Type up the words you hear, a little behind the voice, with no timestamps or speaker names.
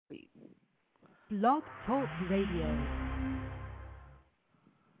Blog Talk Radio.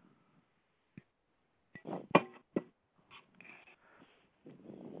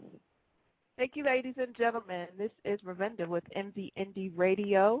 Thank you, ladies and gentlemen. This is Ravinda with MZND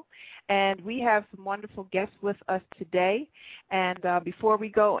Radio, and we have some wonderful guests with us today. And before we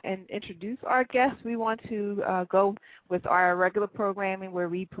go and introduce our guests, we want to go with our regular programming where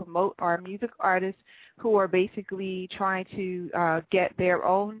we promote our music artists who are basically trying to get their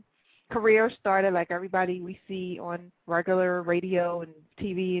own career started like everybody we see on regular radio and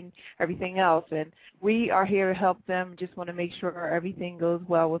TV and everything else. And we are here to help them, just want to make sure everything goes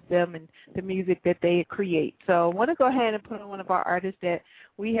well with them and the music that they create. So I want to go ahead and put on one of our artists that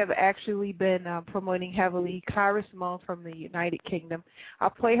we have actually been promoting heavily, Kyra Simone from the United Kingdom. I'll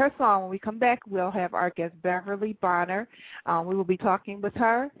play her song. When we come back, we'll have our guest Beverly Bonner. We will be talking with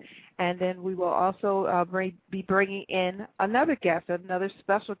her. And then we will also be bringing in another guest, another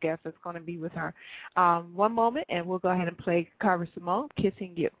special guest that's going to be with her. One moment, and we'll go ahead and play Kyra Simone,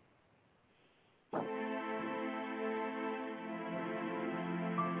 Kissing You.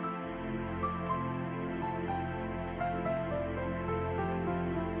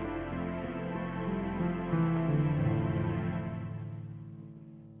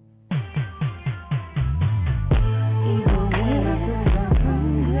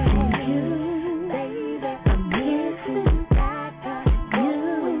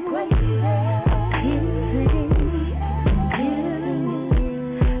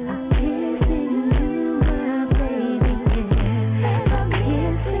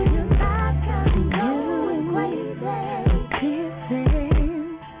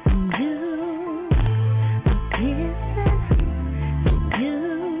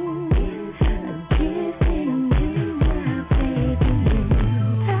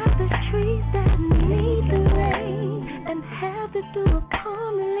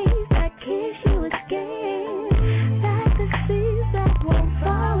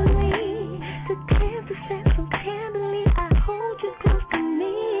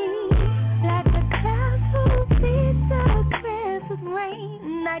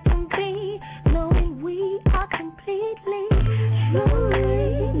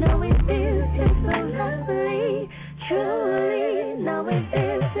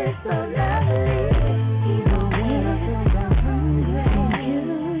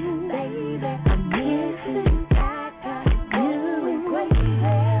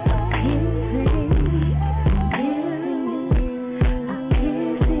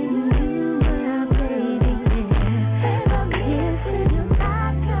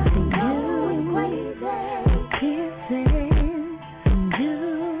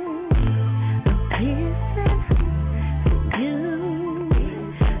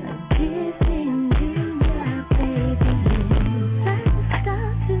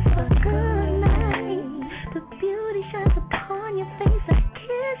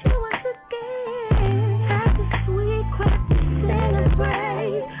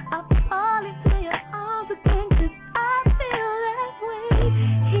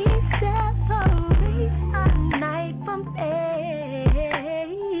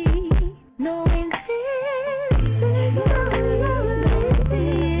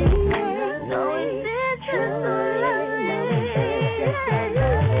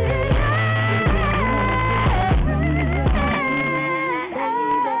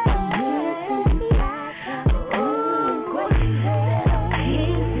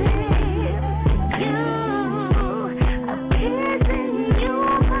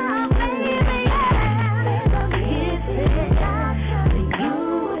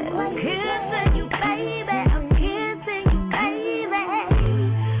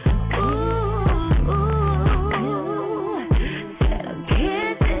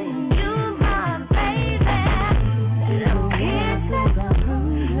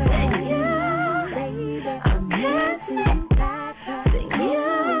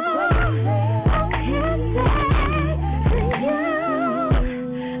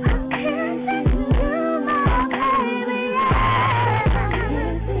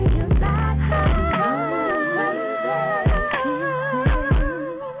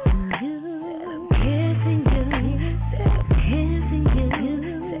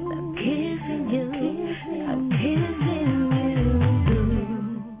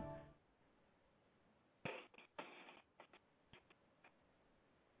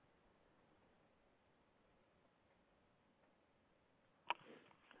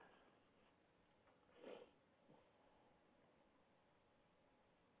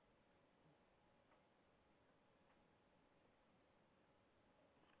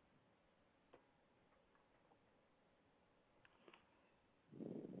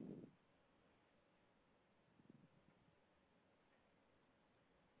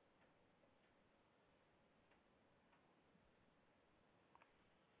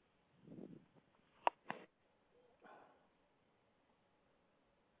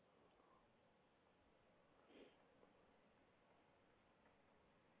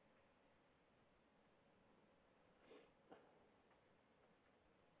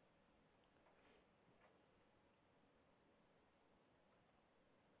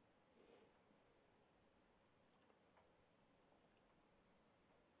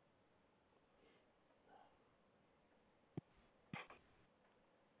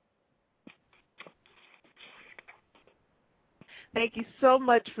 Thank you so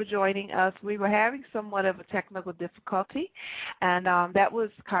much for joining us. We were having somewhat of a technical difficulty, and that was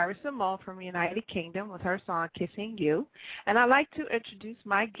Kyra Simone from United Kingdom with her song Kissing You. And I'd like to introduce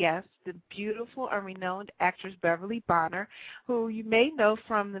my guest, the beautiful and renowned actress Beverly Bonner, who you may know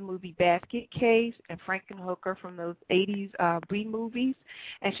from the movie Basket Case and Frankenhooker from those 80s B movies.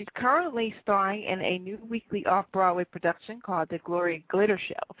 And she's currently starring in a new weekly off-Broadway production called the Gloria Glitter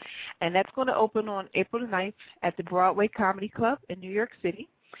Show. And that's going to open on April 9th at the Broadway Comedy Club in New York City.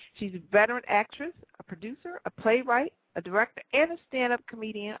 She's a veteran actress, a producer, a playwright, a director, and a stand-up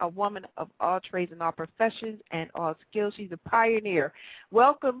comedian, a woman of all trades and all professions and all skills. She's a pioneer.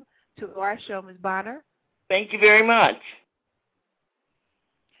 Welcome to our show, Ms. Bonner. Thank you very much.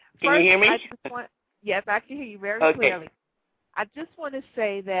 Can you hear me? Yes, I can hear you very clearly. I just want to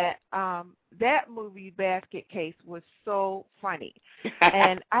say that that movie, Basket Case, was so funny.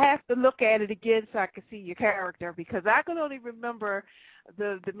 And I have to look at it again so I can see your character, because I can only remember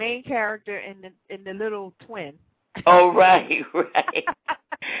the main character and the little twin. Oh, right.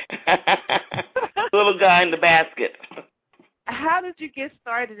 Little guy in the basket. How did you get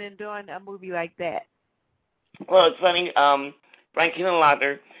started in doing a movie like that? Well, it's funny.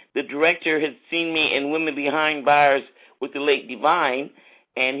 Frankenhooker, the director, had seen me in Women Behind Bars with the late Divine,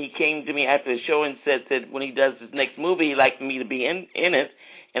 and he came to me after the show and said that when he does his next movie, he'd like me to be in it.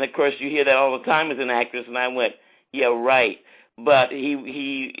 And, of course, you hear that all the time as an actress, and I went, yeah, right. But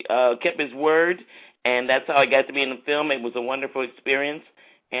he kept his word, and that's how I got to be in the film. It was a wonderful experience,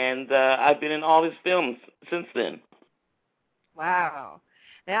 and I've been in all his films since then. Wow.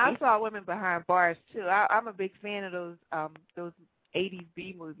 Now, I saw Women Behind Bars, too. I'm a big fan of those 80s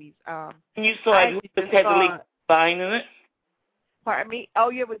B movies. And you saw it. Who had the lead Divine in it? Pardon me? Oh,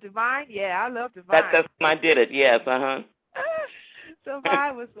 yeah, with Divine? Yeah, I love Divine. That's when I did it, yes, uh-huh.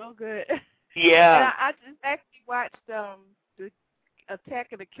 Divine was so good. Yeah. And I just actually watched the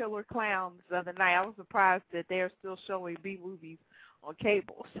Attack of the Killer Clowns the other night. I was surprised that they're still showing B movies on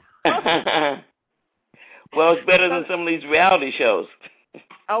cable. Well, it's better than some of these reality shows.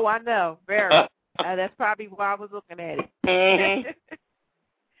 Oh, I know. Very. That's probably why I was looking at it. Mm-hmm.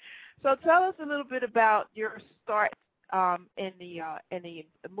 So tell us a little bit about your start in the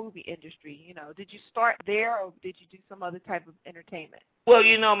movie industry. You know, did you start there, or did you do some other type of entertainment? Well,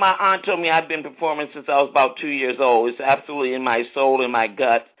 you know, my aunt told me I've been performing since I was about 2 years old. It's absolutely in my soul, in my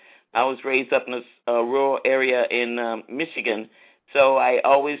gut. I was raised up in a rural area in Michigan, so I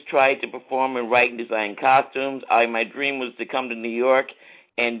always tried to perform and write and design costumes. My dream was to come to New York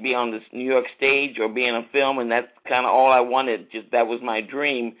and be on this New York stage or be in a film, and that's kind of all I wanted. Just that was my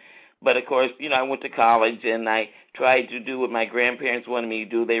dream. But, of course, you know, I went to college, and I tried to do what my grandparents wanted me to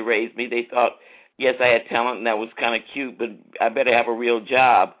do. They raised me. They thought, yes, I had talent, and that was kind of cute, but I better have a real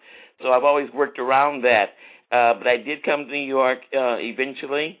job. So I've always worked around that. But I did come to New York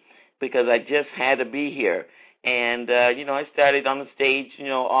eventually because I just had to be here. And, you know, I started on the stage, you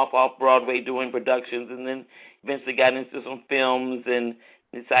know, off-Broadway doing productions, and then eventually got into some films and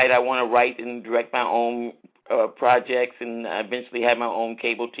decided I want to write and direct my own projects, and I eventually had my own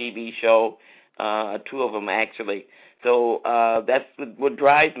cable TV show, 2 of them actually. So that's what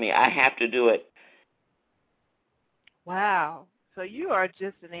drives me. I have to do it. Wow. So you are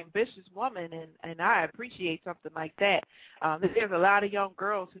just an ambitious woman, and I appreciate something like that. There's a lot of young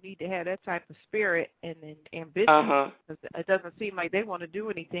girls who need to have that type of spirit and ambition. Uh-huh. It doesn't seem like they want to do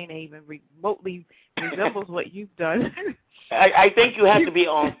anything that even remotely resembles what you've done. I think you have to be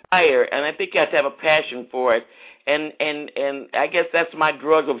on fire, and I think you have to have a passion for it. And I guess that's my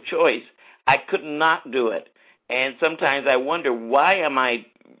drug of choice. I could not do it. And sometimes I wonder, why am I,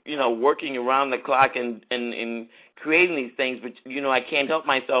 you know, working around the clock and creating these things, but, you know, I can't help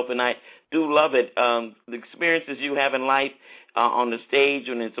myself, and I do love it. The experiences you have in life on the stage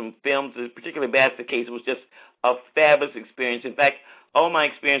and in some films, particularly Basket Case, was just a fabulous experience. In fact, all my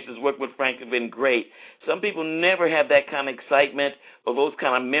experiences working with Frank have been great. Some people never have that kind of excitement or those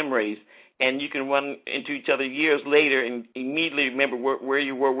kind of memories, and you can run into each other years later and immediately remember where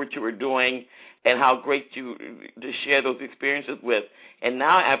you were, what you were doing, and how great you to share those experiences with. And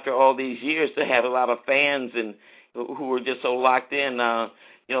now, after all these years, to have a lot of fans and who were just so locked in.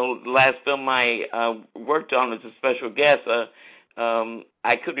 You know, the last film I worked on as a special guest,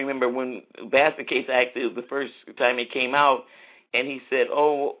 I couldn't remember when Basket Case actually was the first time it came out, and he said,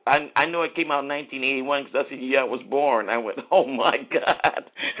 oh, I know it came out in 1981 because that's the year I was born. I went, oh, my God.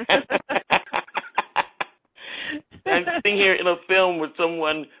 I'm sitting here in a film where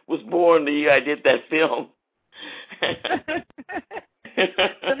someone was born the year I did that film.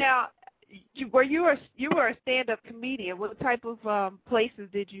 So now, you were a stand-up comedian. What type of places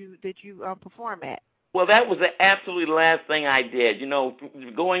did you perform at? Well, that was the absolutely last thing I did.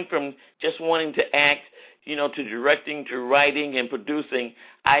 Going from just wanting to act, to directing, to writing and producing,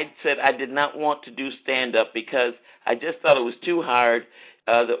 I said I did not want to do stand-up because I just thought it was too hard.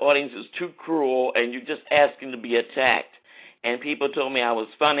 The audience is too cruel, and you're just asking to be attacked. And people told me I was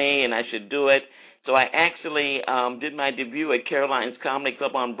funny and I should do it. So I actually did my debut at Caroline's Comedy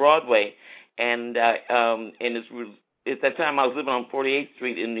Club on Broadway, and at that time I was living on 48th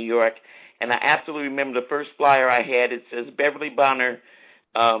Street in New York, and I absolutely remember the first flyer I had. It says Beverly Bonner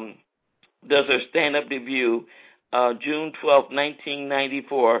does her stand-up debut June 12,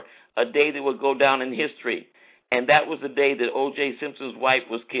 1994, a day that would go down in history. And that was the day that O.J. Simpson's wife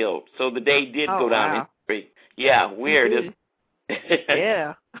was killed. So the day did go down in history. Yeah, weird.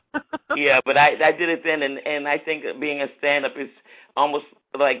 Yeah. Yeah, but I did it then, and I think being a stand-up is almost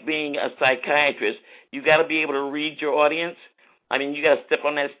like being a psychiatrist. You got to be able to read your audience. I mean, you got to step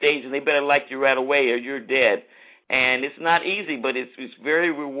on that stage, and they better like you right away, or you're dead. And it's not easy, but it's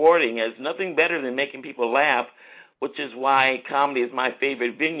very rewarding. There's nothing better than making people laugh, which is why comedy is my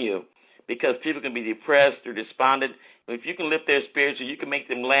favorite venue, because people can be depressed or despondent. If you can lift their spirits or you can make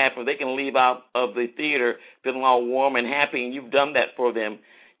them laugh, or they can leave out of the theater feeling all warm and happy, and you've done that for them,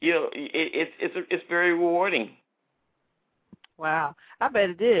 it's very rewarding. Wow. I bet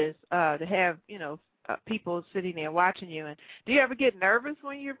it is to have, people sitting there watching you. And do you ever get nervous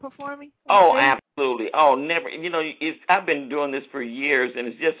when you're performing? Oh, absolutely. Oh, never. I've been doing this for years, and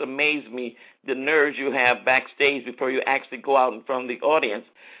it's just amazed me the nerves you have backstage before you actually go out in front of the audience.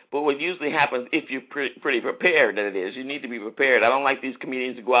 But what usually happens, if you're pretty prepared, that it is, you need to be prepared. I don't like these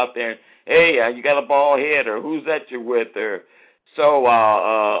comedians to go out there and, hey, you got a bald head, or who's that you're with, or so,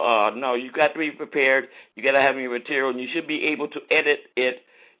 no, you got to be prepared. You got to have your material, and you should be able to edit it,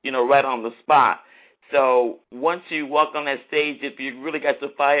 right on the spot. So once you walk on that stage, if you really got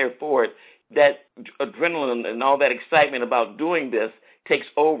the fire for it, that adrenaline and all that excitement about doing this takes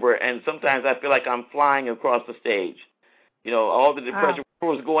over, and sometimes I feel like I'm flying across the stage. All the depression that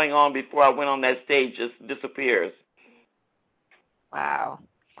was going on before I went on that stage just disappears. Wow.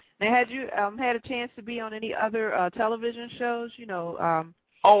 Now, had you had a chance to be on any other television shows? I've done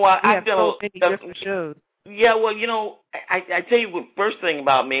so many different shows. Yeah, well, I tell you the first thing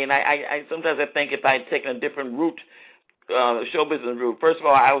about me, and I sometimes I think if I had taken a different route, show business route. First of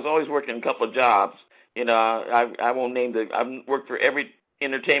all, I was always working a couple of jobs. I won't name I've worked for every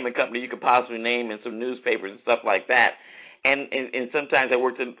entertainment company you could possibly name, and some newspapers and stuff like that. And sometimes I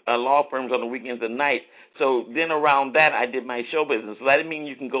worked at law firms on the weekends and nights. So then around that, I did my show business. So that didn't mean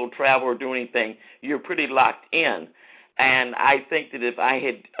you can go travel or do anything. You're pretty locked in. And I think that if I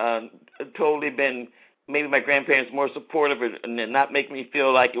had totally been, maybe my grandparents more supportive and not make me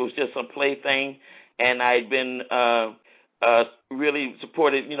feel like it was just a plaything, and I'd been really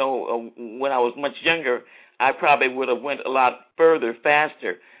supported, when I was much younger, I probably would have went a lot further,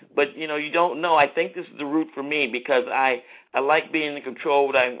 faster. But, you don't know. I think this is the route for me because I like being in control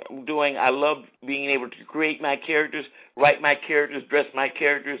of what I'm doing. I love being able to create my characters, write my characters, dress my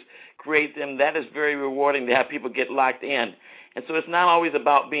characters, create them. That is very rewarding to have people get locked in. And so it's not always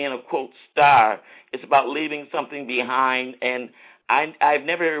about being a, quote, star. It's about leaving something behind. And I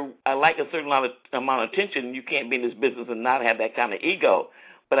like a certain amount of attention. You can't be in this business and not have that kind of ego.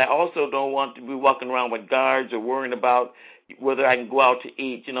 But I also don't want to be walking around with guards or worrying about whether I can go out to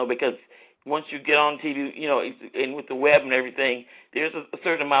eat, because once you get on TV, and with the web and everything, there's a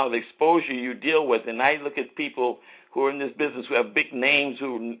certain amount of exposure you deal with. And I look at people who are in this business who have big names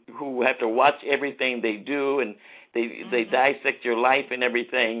who have to watch everything they do, and they dissect your life and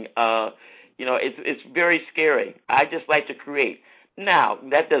everything. It's very scary. I just like to create. Now,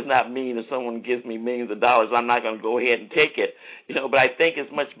 that does not mean if someone gives me millions of dollars, I'm not going to go ahead and take it. But I think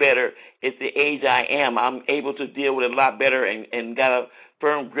it's much better at the age I am. I'm able to deal with it a lot better and got a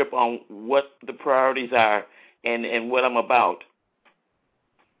firm grip on what the priorities are and what I'm about.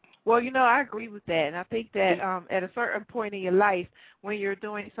 Well, I agree with that. And I think that at a certain point in your life, when you're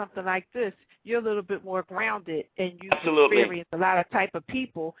doing something like this, you're a little bit more grounded and you experience a lot of type of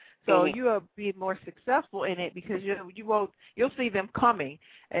people. So you'll be more successful in it because you'll see them coming,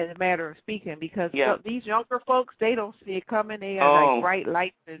 as a matter of speaking, because these younger folks, they don't see it coming. They are like bright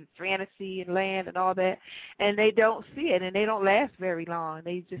lights and fantasy and land and all that, and they don't see it, and they don't last very long.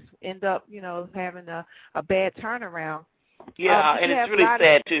 They just end up, having a bad turnaround. Yeah, and it's really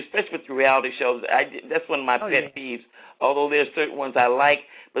sad, too, especially with the reality shows. That's one of my pet peeves, although there's certain ones I like,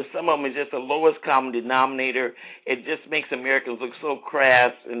 but some of them is just the lowest common denominator. It just makes Americans look so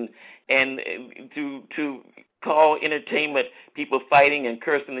crass, and to call entertainment people fighting and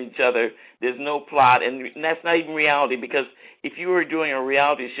cursing each other. There's no plot, and that's not even reality, because if you were doing a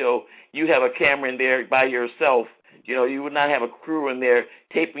reality show, you'd have a camera in there by yourself. You know, you would not have a crew in there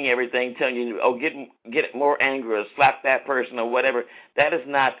taping everything, telling you, oh, get more angry or slap that person or whatever. That is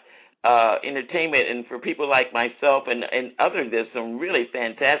not entertainment. And for people like myself and others, there's some really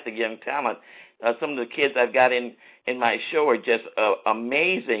fantastic young talent. Some of the kids I've got in my show are just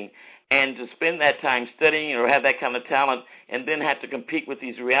amazing. And to spend that time studying or have that kind of talent and then have to compete with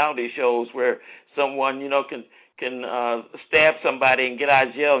these reality shows where someone, you know, can stab somebody and get out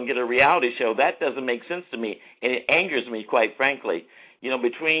of jail and get a reality show, that doesn't make sense to me. And it angers me, quite frankly. You know,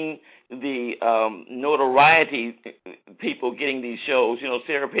 between the notoriety people getting these shows, you know,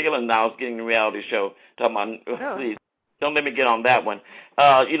 Sarah Palin now is getting a reality show. Talking about, please, don't let me get on that one.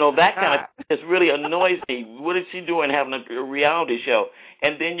 You know, that kind of just really annoys me. What is she doing having a reality show?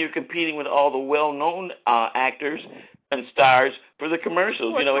 And then you're competing with all the well-known actors and stars for the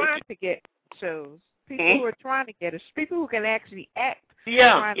commercials. People you know, are trying to get shows. People who are trying to get people who can actually act.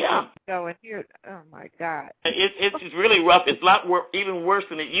 Yeah. Go and hear. Oh my God. It's really rough. It's a lot even worse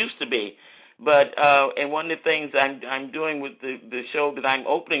than it used to be. But and one of the things I'm doing with the show that I'm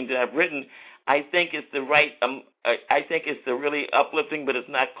opening that I've written, I think it's the right. I think it's the really uplifting, but it's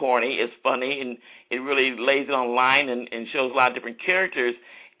not corny. It's funny, and it really lays it on line and shows a lot of different characters.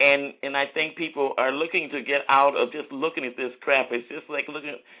 And I think people are looking to get out of just looking at this crap. It's just like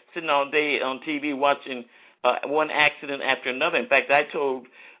sitting all day on TV watching one accident after another. In fact, I told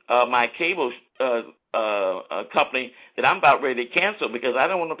my cable company that I'm about ready to cancel because I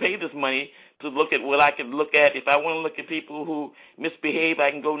don't want to pay this money to look at what I could look at. If I want to look at people who misbehave, I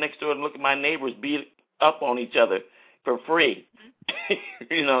can go next door and look at my neighbors beat up on each other for free.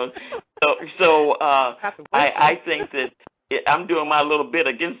 You know, so I think that I'm doing my little bit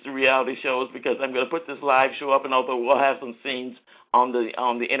against the reality shows because I'm going to put this live show up, and although we'll have some scenes on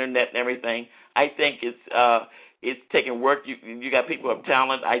the internet and everything, I think it's taking work. You got people who have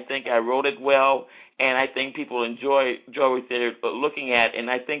talent. I think I wrote it well, and I think people enjoy what they're looking at. And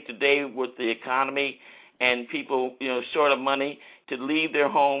I think today with the economy and people, you know, short of money to leave their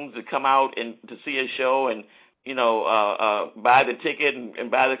homes to come out and to see a show and, you know, buy the ticket and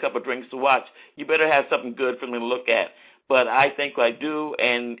buy the couple of drinks to watch, you better have something good for them to look at. But I think I do,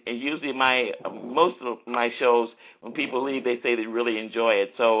 and usually most of my shows, when people leave, they say they really enjoy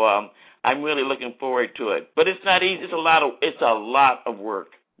it. So I'm really looking forward to it. But it's not easy. It's a lot of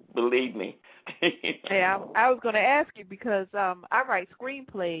work, believe me. Yeah, I was going to ask you because I write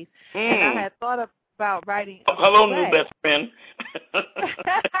screenplays, and I had thought about writing a hello, play. new best friend.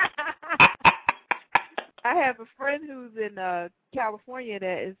 I have a friend who's in California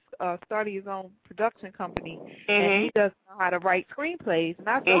that is starting his own production company, and he doesn't know how to write screenplays. And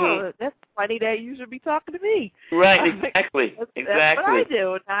I thought, oh, that's funny that you should be talking to me. Right, exactly. That's what I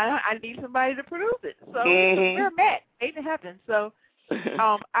do. I need somebody to produce it. So we're met, made in heaven. So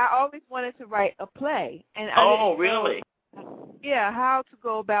I always wanted to write a play. And I really? Yeah, how to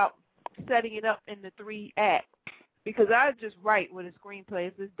go about setting it up in the 3 acts. Because I just write with a screenplay.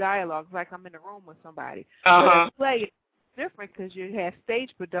 It's this dialogue. It's like I'm in a room with somebody. But a play is different because you have stage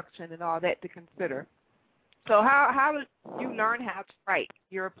production and all that to consider. So how did you learn how to write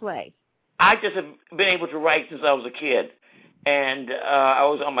your play? I just have been able to write since I was a kid. And I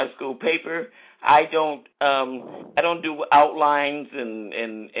was on my school paper. I don't do outlines and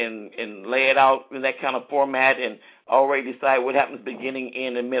lay it out in that kind of format and already decide what happens beginning,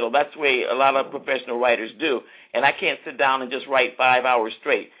 end, and middle. That's the way a lot of professional writers do. And I can't sit down and just write 5 hours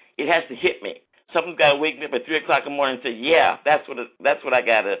straight. It has to hit me. Something's got to wake me up at 3 o'clock in the morning and say, yeah, that's what I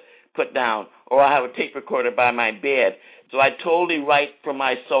got to put down. Or I have a tape recorder by my bed. So I totally write from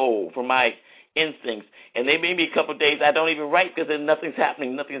my soul, from my instincts. And there may be a couple of days I don't even write because then nothing's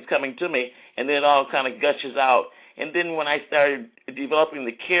happening, nothing's coming to me, and then it all kind of gushes out. And then when I started developing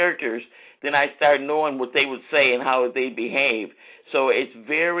the characters, then I started knowing what they would say and how they behave. So it's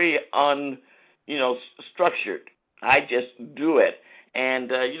very structured. I just do it.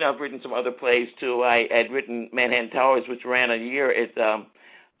 And, I've written some other plays, too. I had written Manhattan Towers, which ran a year at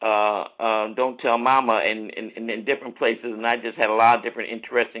Don't Tell Mama in different places, and I just had a lot of different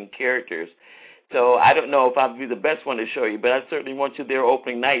interesting characters. So I don't know if I'd be the best one to show you, but I certainly want you there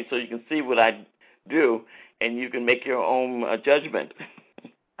opening night so you can see what I do, and you can make your own judgment.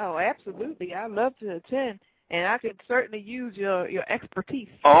 Oh, absolutely. I'd love to attend, and I could certainly use your expertise.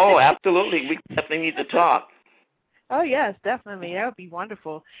 Oh, absolutely. We definitely need to talk. Oh, yes, definitely. That would be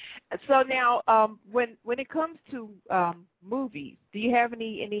wonderful. So now, when it comes to movies, do you have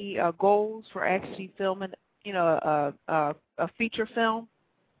any goals for actually filming, a feature film?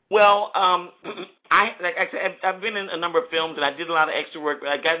 Well, like I said, I've been in a number of films, and I did a lot of extra work, but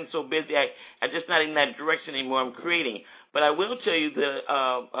I've gotten so busy, I'm just not in that direction anymore. I'm creating. But I will tell you that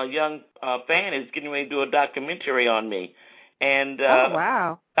a young fan is getting ready to do a documentary on me. And oh,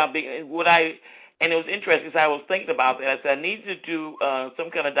 wow. and it was interesting because I was thinking about that. I said, I need to do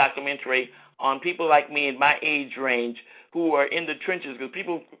some kind of documentary on people like me in my age range who are in the trenches, because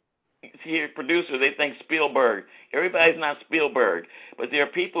people here, producers, they think Spielberg. Everybody's not Spielberg, but there are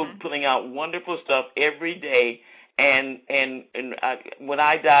people putting out wonderful stuff every day. And when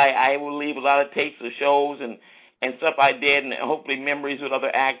I die, I will leave a lot of tapes of shows and stuff I did, and hopefully memories with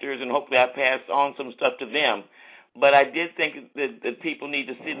other actors, and hopefully I passed on some stuff to them. But I did think that people need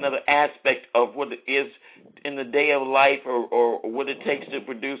to see another aspect of what it is in the day of life, or what it takes to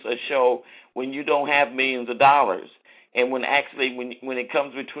produce a show when you don't have millions of dollars. And when it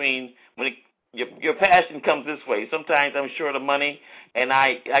comes between, your passion comes this way. Sometimes I'm short of money, and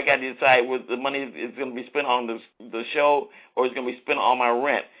I got to decide whether the money is going to be spent on the show or it's going to be spent on my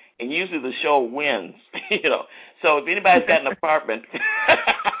rent. And usually the show wins, So if anybody's got an apartment,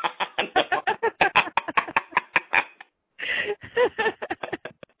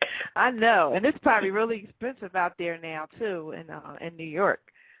 I know, and it's probably really expensive out there now too, in New York.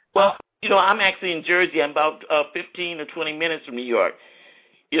 Well, I'm actually in Jersey. I'm about 15 or 20 minutes from New York.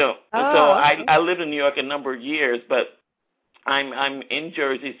 So I lived in New York a number of years, but I'm in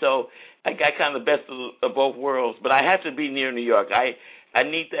Jersey, so I got kind of the best of both worlds. But I have to be near New York. I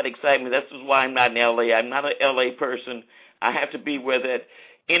need that excitement. That's why I'm not in L.A. I'm not an L.A. person. I have to be where that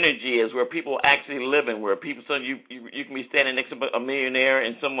energy is, where people actually live in, where people, so you can be standing next to a millionaire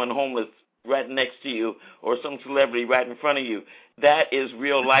and someone homeless right next to you, or some celebrity right in front of you. That is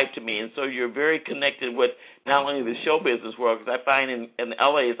real life to me. And so you're very connected with not only the show business world, because I find in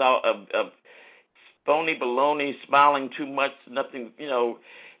L.A. it's all a phony baloney, smiling too much, nothing,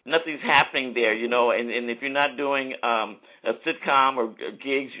 nothing's happening there, and if you're not doing a sitcom or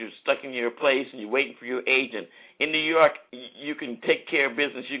gigs, you're stuck in your place and you're waiting for your agent. In New York, you can take care of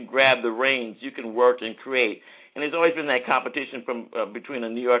business, you can grab the reins, you can work and create. And there's always been that competition between a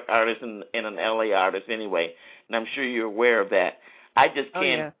New York artist and an L.A. artist anyway, and I'm sure you're aware of that. I just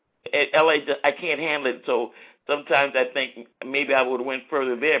can't, L.A., I can't handle it, so sometimes I think maybe I would have went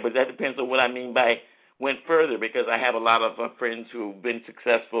further there, but that depends on what I mean by went further, because I have a lot of friends who've been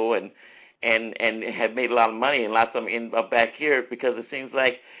successful and have made a lot of money, and lots of them end up back here, because it seems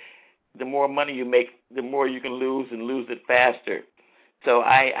like the more money you make, the more you can lose, and lose it faster. So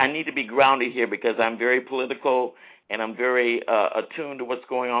I need to be grounded here, because I'm very political, and I'm very attuned to what's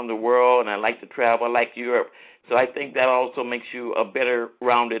going on in the world, and I like to travel. I like Europe. So I think that also makes you a better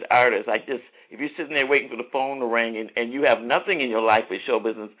rounded artist. If you're sitting there waiting for the phone to ring and you have nothing in your life with show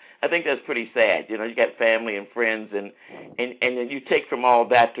business, I think that's pretty sad. You got family and friends, and you take from all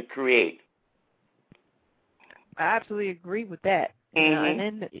that to create. I absolutely agree with that. And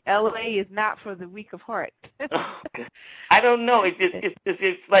then L.A. is not for the weak of heart. I don't know.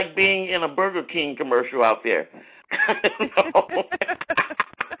 It's like being in a Burger King commercial out there.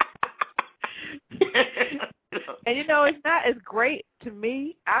 And it's not as great to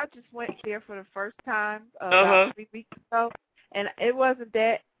me. I just went there for the first time about 3 weeks ago, and it wasn't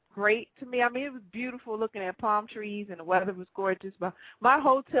that great to me. I mean, it was beautiful looking at palm trees, and the weather was gorgeous, but my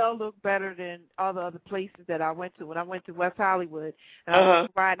hotel looked better than all the other places that I went to. When I went to West Hollywood, and I was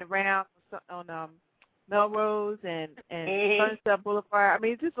riding around on Melrose and Sunset Boulevard. I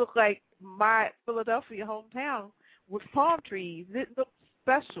mean, it just looked like my Philadelphia hometown with palm trees. It looked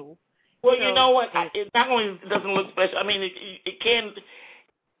special. Well, you know what? It not only doesn't look special. I mean, it can.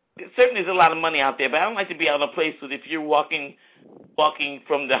 Certainly, there's a lot of money out there, but I don't like to be out in a place that if you're walking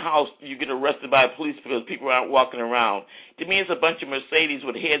from the house, you get arrested by police because people aren't walking around. To me, it's a bunch of Mercedes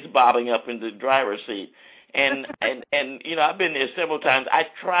with heads bobbing up in the driver's seat. And I've been there several times. I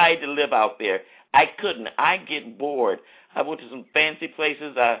tried to live out there. I couldn't. I get bored. I went to some fancy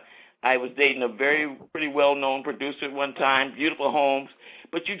places. I was dating a pretty well-known producer at one time, beautiful homes.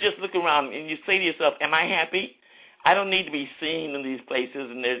 But you just look around and you say to yourself, am I happy? I don't need to be seen in these places,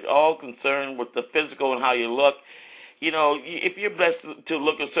 and they're all concerned with the physical and how you look. If you're blessed to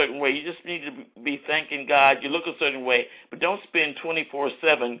look a certain way, you just need to be thanking God. You look a certain way, but don't spend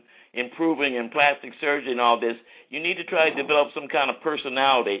 24/7 improving in plastic surgery and all this. You need to try to develop some kind of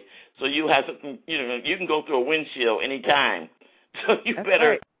personality so you have something, you can go through a windshield anytime. So you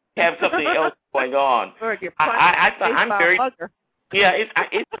better have something else going on.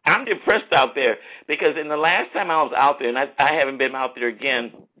 I'm depressed out there because in the last time I was out there, and I haven't been out there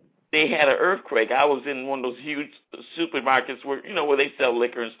again, they had an earthquake. I was in one of those huge supermarkets where they sell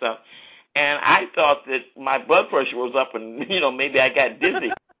liquor and stuff, and I thought that my blood pressure was up and maybe I got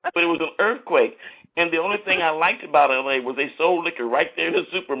dizzy. but it was an earthquake. And the only thing I liked about L.A. was they sold liquor right there in the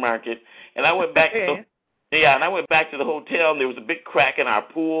supermarket. And I went back to the hotel, and there was a big crack in our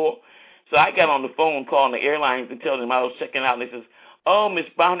pool. So I got on the phone calling the airlines and telling them I was checking out, and they says, "Oh, Miss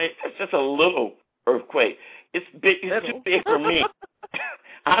Bonner, that's just a little earthquake. It's big. It's too big for me.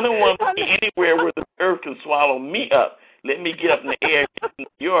 I don't want to be anywhere where the earth can swallow me up. Let me get up in the air in New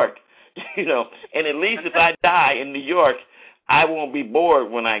York, And at least if I die in New York, I won't be bored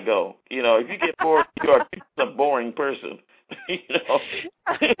when I go. If you get bored in New York, you're a boring person.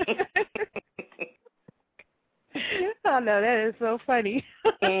 Oh no, that is so funny.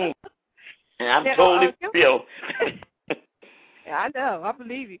 And I'm totally real. I know. I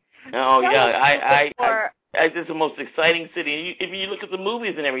believe you. Oh yeah, it's just the most exciting city. If you look at the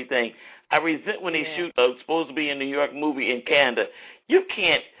movies and everything, I resent when they shoot a supposed to be in New York movie in Canada. You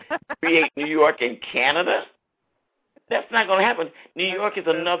can't create New York in Canada. That's not going to happen. New York is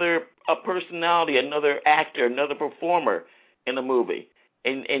a personality, another actor, another performer in the movie.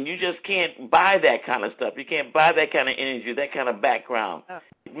 And you just can't buy that kind of stuff. You can't buy that kind of energy, that kind of background.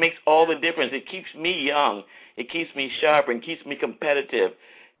 It makes all the difference. It keeps me young. It keeps me sharp and keeps me competitive.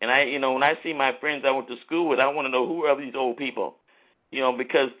 And when I see my friends I went to school with, I want to know who are these old people,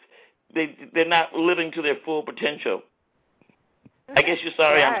 because they're not living to their full potential. I guess you're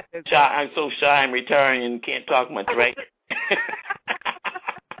sorry I'm shy. I'm so shy. I'm retiring and can't talk much, right?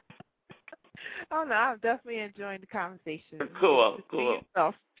 Oh no, I'm definitely enjoying the conversation. Cool.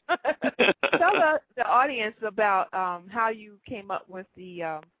 Tell the audience about how you came up with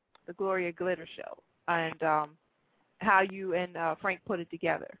the Gloria Glitter Show and how you and Frank put it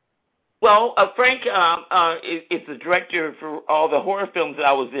together. Well, Frank is the director for all the horror films that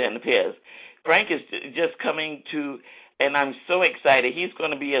I was in of his. Frank is just coming to, and I'm so excited. He's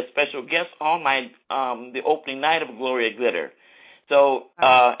going to be a special guest on the opening night of Gloria Glitter. So,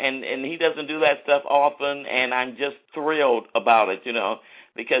 and he doesn't do that stuff often, and I'm just thrilled about it,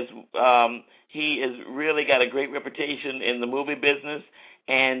 because he has really got a great reputation in the movie business,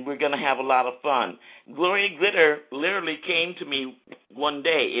 and we're going to have a lot of fun. Gloria Glitter literally came to me one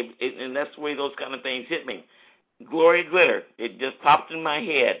day, and that's the way those kind of things hit me. Gloria Glitter, it just popped in my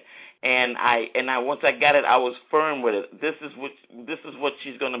head, and I once I got it, I was firm with it. This is what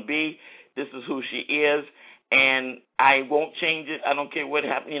she's going to be. This is who she is. And I won't change it. I don't care what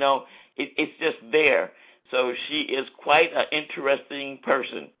happens. It's just there. So she is quite an interesting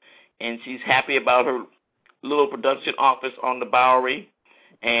person, and she's happy about her little production office on the Bowery,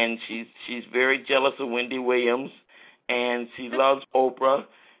 and she's very jealous of Wendy Williams, and she loves Oprah,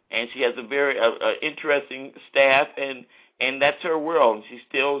 and she has a very interesting staff, and that's her world. She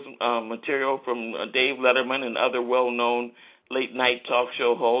steals material from Dave Letterman and other well-known late-night talk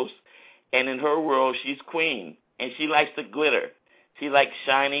show hosts. And in her world, she's queen, and she likes the glitter. She likes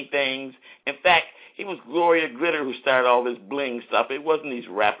shiny things. In fact, it was Gloria Glitter who started all this bling stuff. It wasn't these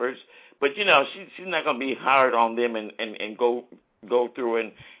rappers. But, she's not going to be hard on them and go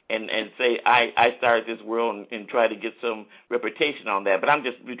through and say, I started this world and try to get some reputation on that. But I'm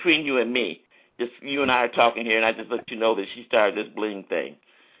just, between you and me, just you and I are talking here, and I just let you know that she started this bling thing.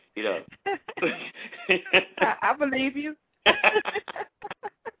 I believe you.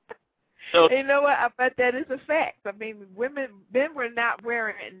 So, you know what? I bet that is a fact. I mean, men were not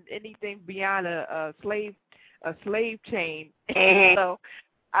wearing anything beyond a slave chain. Mm-hmm. So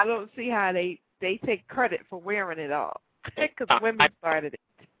I don't see how they take credit for wearing it all because women started it.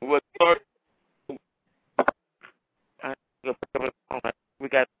 We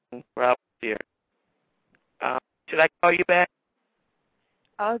got some problems here. Should I call you back?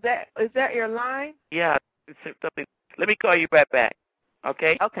 Oh, is that your line? Yeah. Let me call you right back.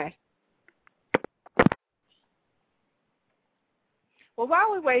 Okay? Okay. Well,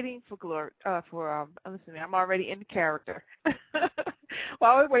 while we're waiting for listen, I'm already in the character.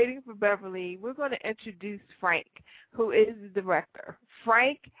 While we're waiting for Beverly, we're going to introduce Frank, who is the director.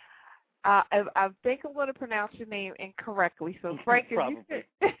 Frank, I think I'm going to pronounce your name incorrectly. So, Frank, if you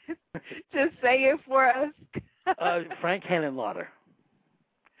could just say it for us. Frank Henenlotter.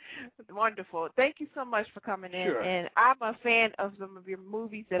 Wonderful. Thank you so much for coming in. Sure. And I'm a fan of some of your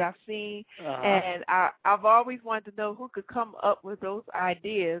movies that I've seen, and I've always wanted to know who could come up with those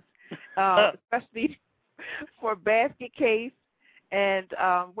ideas, especially for Basket Case and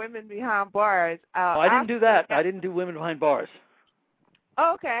Women Behind Bars. I didn't do that. I didn't do Women Behind Bars.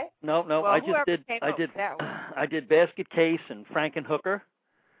 Oh, okay. No. Well, I did Basket Case and Frankenhooker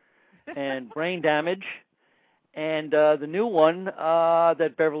and Brain Damage. And the new one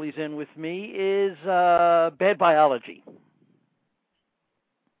that Beverly's in with me is Bad Biology.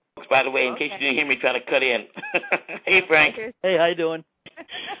 By the way, in case you didn't hear me try to cut in. Hey, Frank. Hey, how you doing?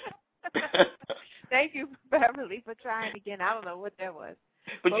 Thank you, Beverly, for trying again. I don't know what that was.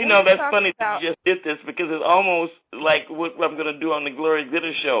 But you know, that's funny that you just did this because it's almost like what I'm going to do on the Gloria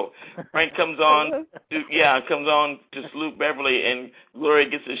Glitter Show. Frank comes on to salute Beverly, and Gloria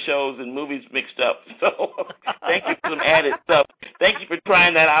gets the shows and movies mixed up. So thank you for some added stuff. Thank you for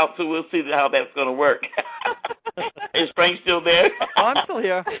trying that out, so we'll see how that's going to work. Is Frank still there? Oh, I'm still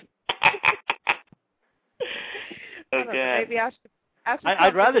here. Okay. Maybe I should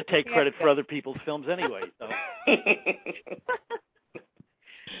I'd rather take credit for other people's films anyway. So.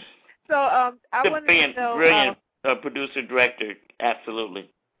 So I wanted to know, brilliant producer director, absolutely.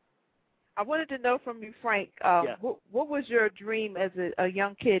 I wanted to know from you, Frank. What was your dream as a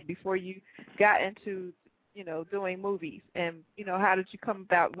young kid before you got into, doing movies, and how did you come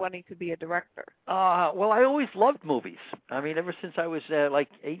about wanting to be a director? Well, I always loved movies. I mean, ever since I was like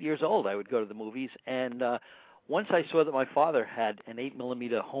 8 years old, I would go to the movies, and once I saw that my father had an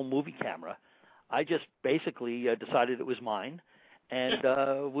 8mm home movie camera, I just basically decided it was mine. And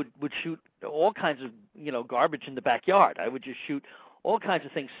would shoot all kinds of garbage in the backyard. I would just shoot all kinds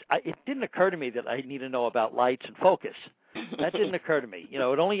of things. It didn't occur to me that I need to know about lights and focus. That didn't occur to me.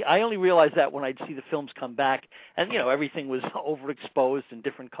 I only realized that when I'd see the films come back, and everything was overexposed in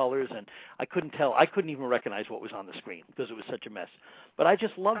different colors, and I couldn't tell. I couldn't even recognize what was on the screen because it was such a mess. But I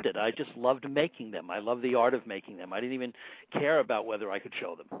just loved it. I just loved making them. I loved the art of making them. I didn't even care about whether I could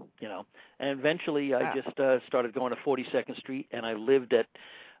show them. And eventually, I just started going to 42nd Street, and I lived at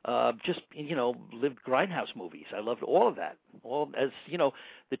lived grindhouse movies. I loved all of that.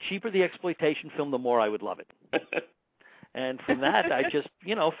 The cheaper the exploitation film, the more I would love it. And from that, I just,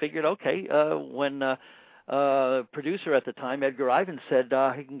 figured, okay, when producer at the time, Edgar Ivins, said,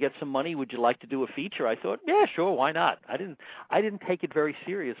 he can get some money, would you like to do a feature? I thought, yeah, sure, why not? I didn't take it very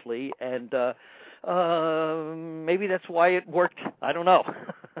seriously, and maybe that's why it worked. I don't know.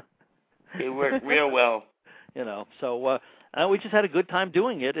 It worked real well. So we just had a good time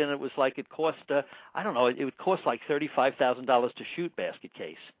doing it, and it was like it cost, it would cost like $35,000 to shoot Basket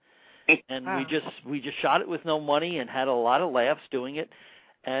Case. And wow. we just shot it with no money and had a lot of laughs doing it,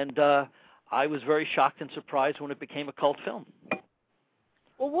 and I was very shocked and surprised when it became a cult film.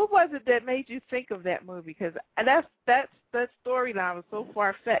 Well, what was it that made you think of that movie? Because that storyline was so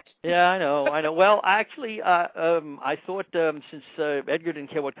far-fetched. Yeah, I know. Well, actually, I thought since Edgar didn't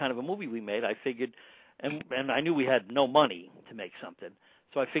care what kind of a movie we made, I figured, and I knew we had no money to make something,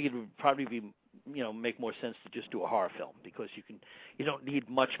 so I figured it would probably be make more sense to just do a horror film because you don't need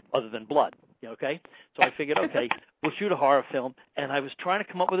much other than blood, okay? So I figured, okay, we'll shoot a horror film, and I was trying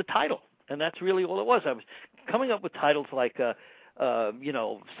to come up with a title, and that's really all it was. I was coming up with titles like,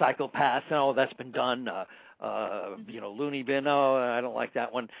 Psychopath, that's been done, Looney Bin, I don't like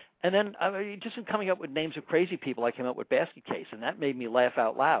that one. And then just in coming up with names of crazy people, I came up with Basket Case, and that made me laugh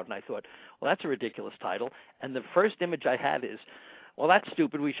out loud, and I thought, well, that's a ridiculous title. And the first image I had is, well, that's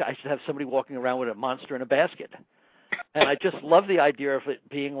stupid. I should have somebody walking around with a monster in a basket. And I just love the idea of it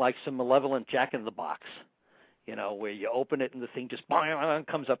being like some malevolent Jack-in-the-Box, where you open it and the thing just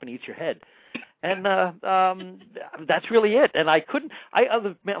comes up and eats your head. And that's really it. And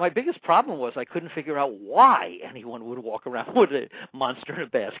my biggest problem was I couldn't figure out why anyone would walk around with a monster in a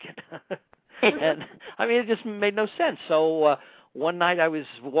basket. And, it just made no sense. So one night I was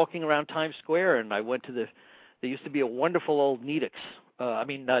walking around Times Square, and I went to there used to be a wonderful old Nathan's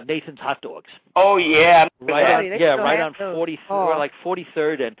Hot Dogs. Oh yeah, right on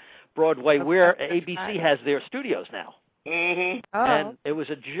 43rd and Broadway, where ABC has their studios now. Mm-hmm. And it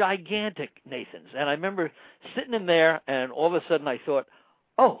was a gigantic Nathan's, and I remember sitting in there, and all of a sudden I thought,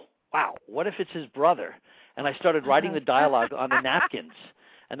 oh wow, what if it's his brother? And I started writing the dialogue on the napkins,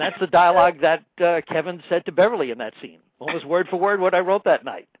 and that's the dialogue that Kevin said to Beverly in that scene. Almost word for word what I wrote that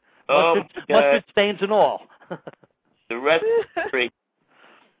night. Mustard stains and all. The rest is great.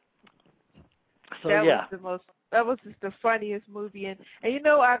 So that was just the funniest movie, and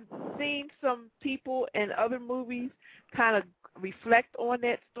I've seen some people in other movies kind of reflect on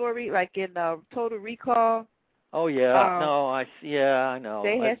that story, like in Total Recall. Oh yeah, I know.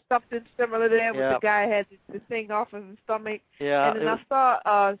 They had something similar there, where the guy had the thing off of his stomach. Yeah, and then I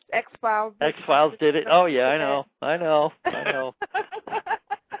saw X-Files. X-Files did it. Oh yeah, I know.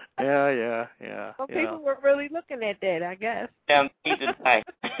 Yeah. Some people were really looking at that, I guess. Yeah, he did.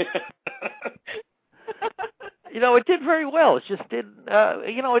 It did very well. It just did.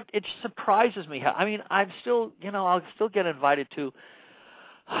 It surprises me how. I'm still. I'll still get invited to.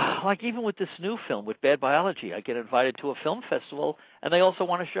 Like even with this new film with Bad Biology, I get invited to a film festival, and they also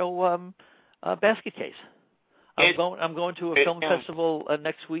want to show Basket Case. I'm going to a film festival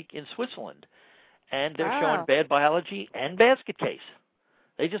next week in Switzerland, and they're showing Bad Biology and Basket Case.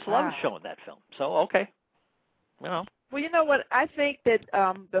 They just loved showing that film. So, okay. Well, you know what? I think that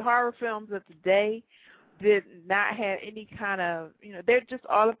the horror films of today did not have any kind of, they're just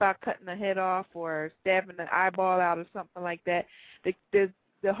all about cutting the head off or stabbing the eyeball out or something like that.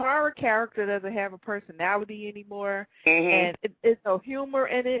 The horror character doesn't have a personality anymore, and it's no humor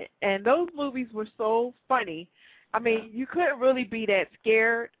in it. And those movies were so funny. I mean, you couldn't really be that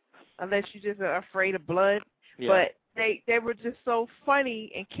scared unless you just are afraid of blood. Yeah. But they were just so funny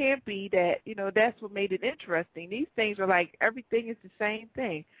and campy that, that's what made it interesting. These things are like everything is the same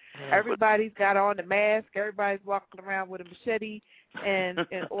thing. Yeah. Everybody's got on the mask. Everybody's walking around with a machete,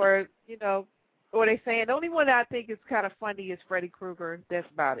 or they saying the only one I think is kind of funny is Freddy Krueger. That's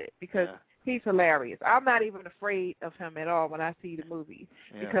about it because he's hilarious. I'm not even afraid of him at all when I see the movie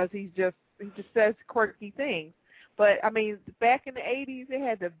because he just says quirky things. But I mean, back in the '80s, they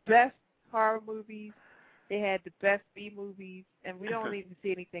had the best horror movies. They had the best B movies, and we don't even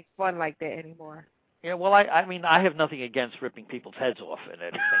see anything fun like that anymore. Yeah, well, I mean, I have nothing against ripping people's heads off and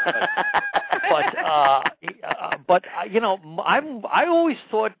anything, but I always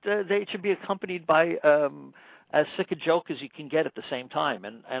thought they should be accompanied by as sick a joke as you can get at the same time,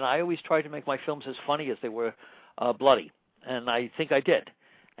 and I always tried to make my films as funny as they were bloody, and I think I did.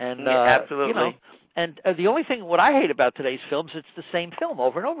 And absolutely. And the only thing, what I hate about today's films, it's the same film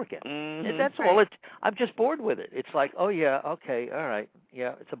over and over again. And that's all. I'm just bored with it. It's like, oh, yeah, okay, all right.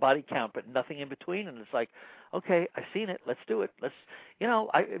 Yeah, it's a body count, but nothing in between. And it's like, okay, I've seen it. Let's do it. Why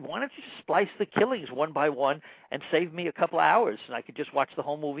don't you just splice the killings one by one and save me a couple of hours, and I could just watch the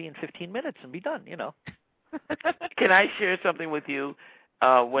whole movie in 15 minutes and be done, Can I share something with you?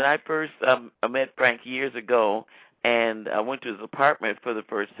 When I first met Frank years ago, and I went to his apartment for the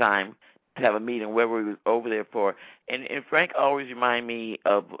first time, to have a meeting where we were over there for, and Frank always reminded me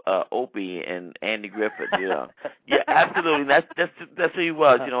of Opie and Andy Griffith. Yeah, absolutely. That's who he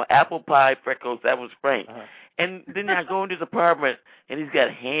was. Apple pie, freckles. That was Frank. And then I go into his apartment, and he's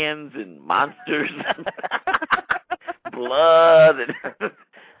got hands and monsters, and blood, and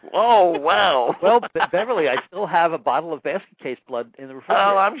oh wow. Well, Beverly, I still have a bottle of basket case blood in the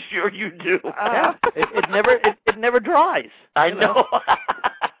refrigerator. Oh, I'm sure you do. Yeah, it never dries. I know.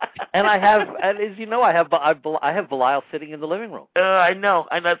 And I have, as you know, I have Belial sitting in the living room. I know,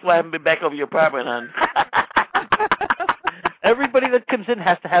 and that's why I haven't been back over your apartment, hon. Everybody that comes in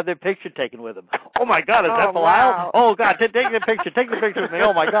has to have their picture taken with them. Oh my God, is that Belial? Wow. Oh God, take the picture. Take the picture with me.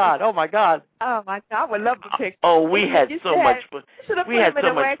 Oh my God. Oh my God, I would love the picture. Oh, we had so much fun. We had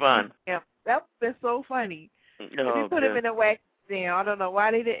so much fun. That would have been so funny. If you put him in a wax museum, I don't know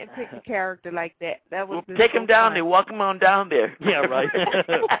why they didn't pick a character like that. That would take him down there. Walk him on down there. Yeah, right.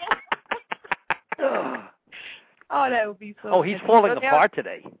 Oh, that would be so. Oh, he's falling apart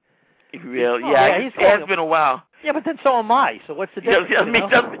today. Really? Yeah, it has been a while. Yeah, but then so am I. So what's the difference?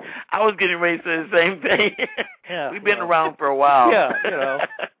 I was getting ready to say the same thing. Yeah, we've been around for a while. Yeah,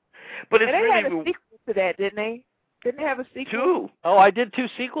 But it's they really had a sequel to that, didn't they? Didn't they have a sequel? 2. Oh, I did 2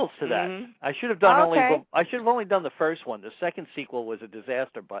 sequels to that. I should have done I should have only done the first one. The second sequel was a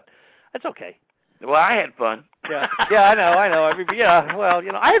disaster, but that's okay. Well, I had fun. Yeah, I know. Well,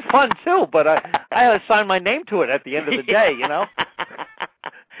 I had fun too, but I had to sign my name to it at the end of the day,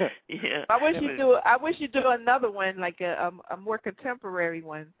 Yeah. I wish you'd do another one, like a more contemporary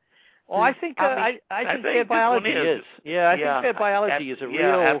one. Well, I think I think bad biology is. Yeah, I think bad biology is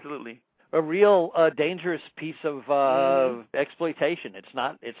absolutely a real dangerous piece of exploitation. It's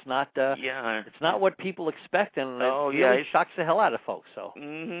not it's not what people expect, and it shocks the hell out of folks. So.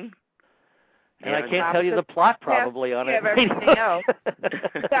 And I can't tell you the plot probably on it. We have everything else.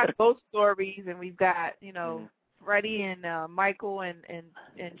 We've got ghost stories, and we've got, Freddie and Michael and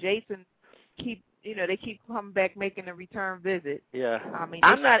Jason they keep coming back making a return visit. Yeah. I mean,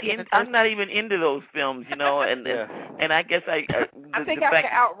 I'm not even into those films, and I guess I think I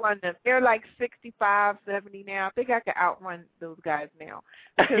can outrun them. They're like 65, 70 now. I think I can outrun those guys now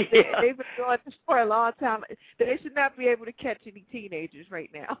because they've been doing this for a long time. They should not be able to catch any teenagers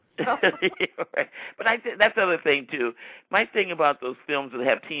right now. So. Right. But that's the other thing too. My thing about those films that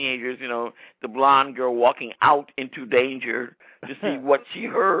have teenagers, the blonde girl walking out into danger to see what she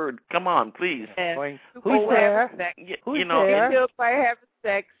heard. Come on, please. Who's there? Who's there? You're by having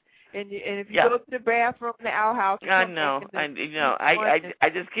sex, and if you go to the bathroom in the outhouse, I know. I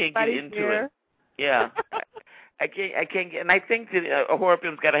just can't get into it. Yeah. I can't get, and I think that a horror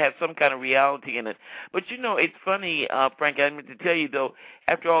film's got to have some kind of reality in it. But it's funny, Frank. I meant to tell you though,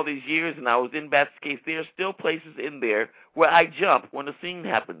 after all these years, and I was in Basket Case, there are still places in there where I jump when the scene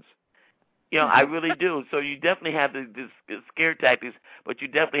happens. You know, I really do. So you definitely have the scare tactics, but you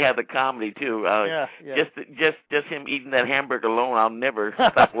definitely have the comedy too. Yeah. Just him eating that hamburger alone, I'll never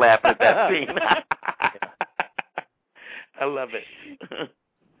stop laughing at that scene. I love it.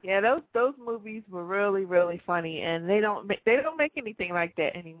 Yeah, those movies were really, really funny, and they don't make anything like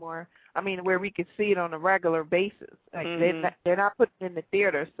that anymore. I mean, where we could see it on a regular basis. Like they're not putting it in the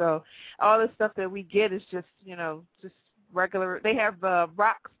theater, so all the stuff that we get is just just regular. They have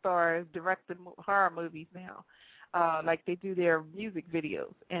rock stars directing horror movies now, like they do their music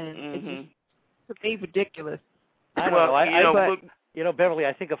videos, and it's just to me ridiculous. I don't know. Beverly,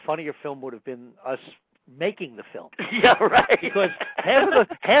 I think a funnier film would have been us making the film. Yeah, right. Because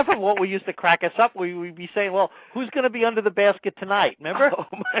half of what we used to crack us up, we'd be saying, well, who's going to be under the basket tonight? Remember? Oh,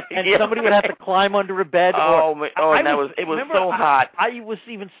 my, and somebody would have to climb under a bed. It was so hot. I was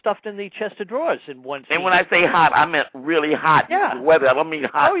even stuffed in the chest of drawers in one scene. And when I say hot, I meant really hot. Yeah. Weather. I don't mean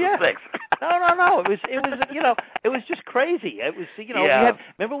hot for sex. No. It was just crazy. It was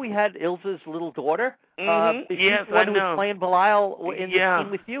we had Ilza's little daughter. Yes, the one who was playing Belial in the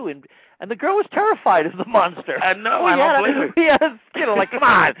scene with you, and the girl was terrified of the monster. I know. I don't blame her. We had, like, come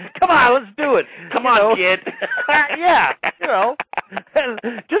on, let's do it. Come on, kid. Yeah, and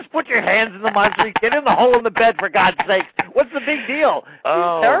just put your hands in the monster. Get in the hole in the bed, for God's sake. What's the big deal? She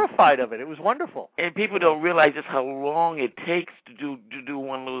was terrified of it. It was wonderful. And people don't realize just how long it takes to do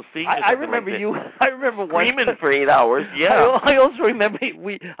one of those scenes. I remember I remember screaming for 8 hours. Yeah. I also remember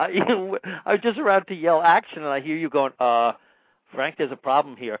I was just around to yell action, and I hear you going, Frank, there's a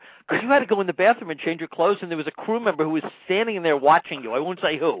problem here. Because you had to go in the bathroom and change your clothes, and there was a crew member who was standing in there watching you. I won't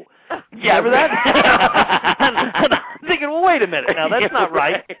say who. Yeah, remember that? and I'm thinking, well, wait a minute. Now, that's not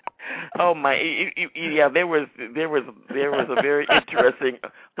right. Oh, my. Yeah, there was a very interesting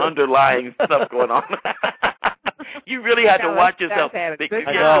underlying stuff going on. You really had to watch yourself. I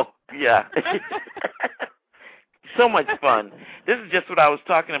know. Yeah. So much fun. This is just what I was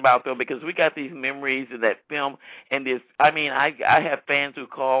talking about, though, because we got these memories of that film, and I have fans who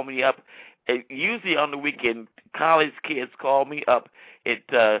call me up, usually on the weekend. College kids call me up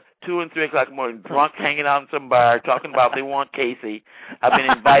at 2 and 3 o'clock in the morning, drunk, hanging out in some bar, talking about they want Casey. I've been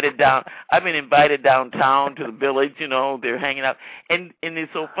invited downtown to the Village. They're hanging out, and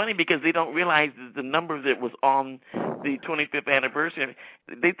it's so funny because they don't realize the number that was on the 25th anniversary.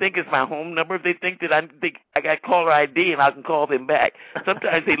 They think it's my home number. They think that I got caller ID and I can call them back.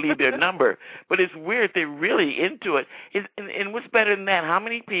 Sometimes they leave their number, but it's weird. They're really into it. And what's better than that? How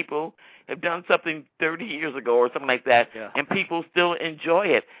many people have done something 30 years ago or something like that, and people still enjoy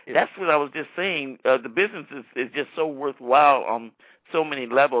it? Yeah. That's what I was just saying. The business is just so worthwhile on so many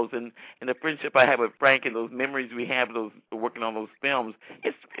levels, and the friendship I have with Frank and those memories we have those working on those films,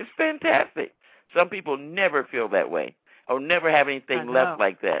 it's fantastic. Some people never feel that way or never have anything left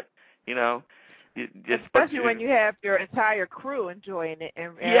like that, Especially when you have your entire crew enjoying it.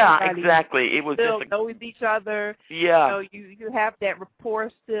 And exactly. It was still just knows each other. Yeah. You have that rapport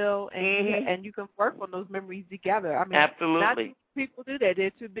still, and you can work on those memories together. I mean, absolutely. Not too people do that.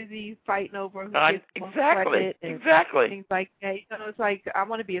 They're too busy fighting over who gets exactly. Things like that. It's like, I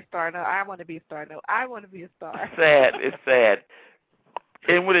want to be a star. No, I want to be a star. No, I want to be a star. It's sad.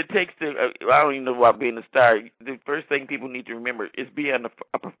 And what it takes to, I don't even know about being a star. The first thing people need to remember is being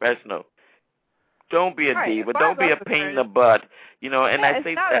a professional. Don't be a diva. Don't be a pain in the butt. And I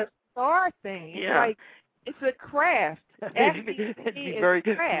say it's not a star thing. Yeah. It's a craft. It'd be very,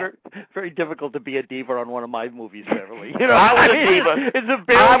 very, very difficult to be a diva on one of my movies, Beverly. I was a diva.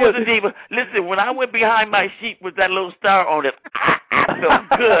 I was a diva. Listen, when I went behind my sheet with that little star on it, I felt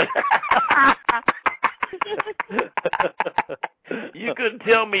good. You couldn't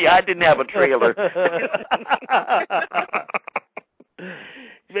tell me I didn't have a trailer.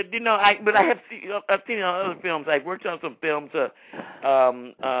 But I've seen other films. I've worked on some films.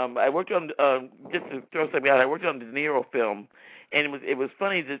 I worked on just to throw something out. I worked on the De Niro film, and it was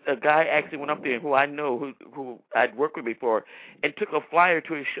funny that a guy actually went up there who I know who I'd worked with before, and took a flyer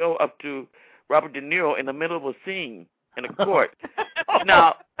to his show up to Robert De Niro in the middle of a scene in a court. He's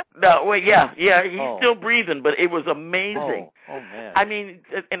still breathing, but it was amazing. Oh man! I mean,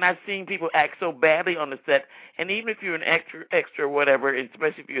 and I've seen people act so badly on the set, and even if you're an extra, whatever, and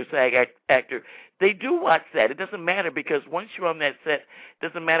especially if you're a SAG actor, they do watch that. It doesn't matter because once you're on that set, it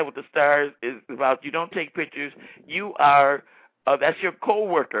doesn't matter what the star is about. You don't take pictures. You are that's your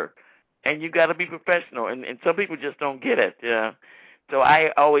coworker, and you got to be professional. And some people just don't get it. Yeah. So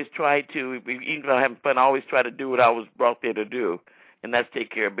I always try to, even though I'm having fun, I always try to do what I was brought there to do, and that's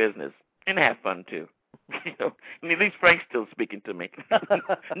take care of business and have fun too. I mean, at least Frank's still speaking to me.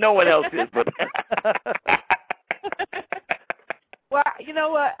 No one else is, but. Well, know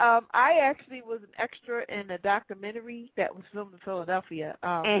what? I actually was an extra in a documentary that was filmed in Philadelphia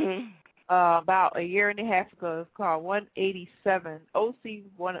about a year and a half ago. It's called 187, OC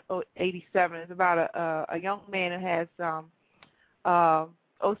 187. It's about a young man that has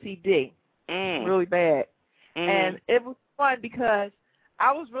OCD, really bad. And it was fun because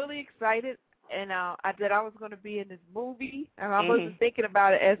I was really excited, and that I was going to be in this movie, and I wasn't thinking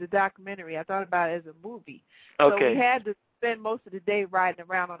about it as a documentary. I thought about it as a movie. So we had to spend most of the day riding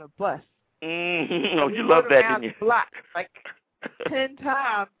around on a bus. Oh, you love that, didn't you? Block, like 10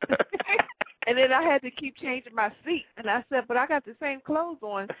 times. And then I had to keep changing my seat. And I said, but I got the same clothes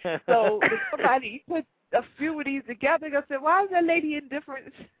on. So if somebody put a few of these together, I said, why is that lady in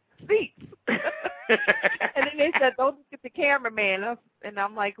different seats? And then they said, don't look at the cameraman. And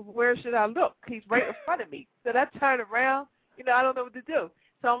I'm like, where should I look? He's right in front of me. So I turned around. I don't know what to do.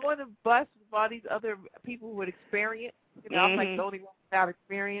 So I'm on the bus with all these other people with experience. I'm like the only one without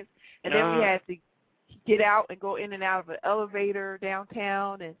experience. And then we had to get out and go in and out of an elevator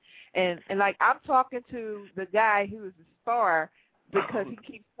downtown. And like I'm talking to the guy who is the star because he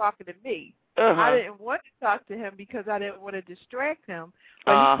keeps talking to me. I didn't want to talk to him because I didn't want to distract him.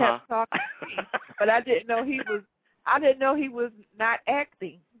 But he kept talking to me. But I didn't know he was not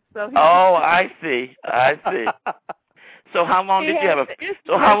acting. So I see. So how long did you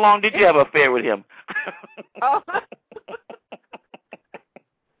have an affair with him?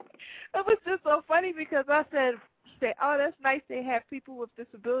 It was just so funny because I said, oh, that's nice they have people with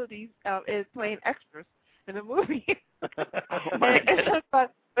disabilities is playing extras in the movie.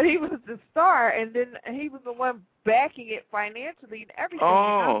 But he was the star, and then he was the one backing it financially and everything.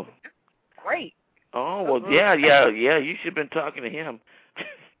 Oh, great. Oh, well, yeah. You should have been talking to him.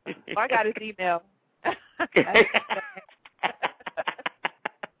 I got his email.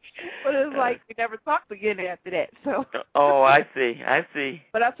 But it was like we never talked again after that. So. Oh, I see.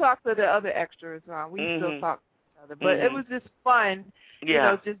 But I talked to the other extras. We still talk to each other. But it was just fun.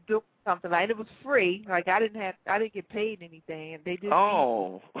 Yeah. Just doing something like, and it was free. Like I didn't get paid anything, and they did.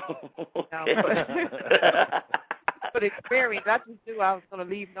 Oh. But experience, I just knew I was going to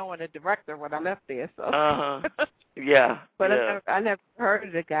leave knowing the director when I left there. So. Yeah. But I never heard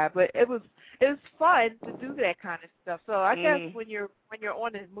of the guy. But it was fun to do that kind of stuff. So I guess when you're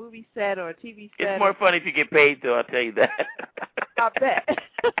on a movie set or a TV set, it's more fun if you get paid, though. I'll tell you that. I bet.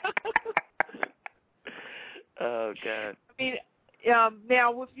 Oh God. I mean,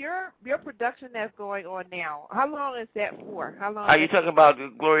 now with your production that's going on now, how long is that for? How long? Are you talking about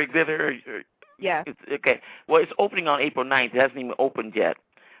Gloria Glitter? Yeah. Okay. Well, it's opening on April 9th. It hasn't even opened yet.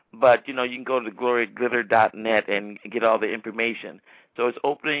 But, you can go to gloriaglitter.net and get all the information. So it's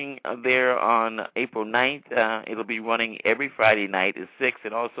opening there on April 9th. It'll be running every Friday night at 6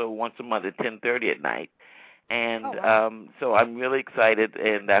 and also once a month at 10:30 at night. And so I'm really excited,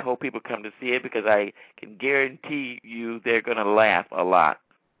 and I hope people come to see it because I can guarantee you they're going to laugh a lot.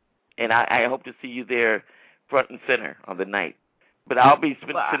 And I hope to see you there front and center on the night. But I'll be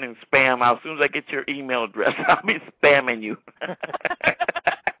sending spam. As soon as I get your email address, I'll be spamming you.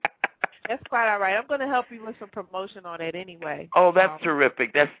 That's quite all right. I'm going to help you with some promotion on it anyway. Oh, that's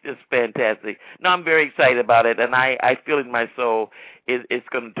terrific. That's just fantastic. No, I'm very excited about it, and I feel in my soul it's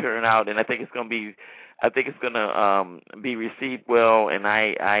going to turn out, and I think it's going to be received well, and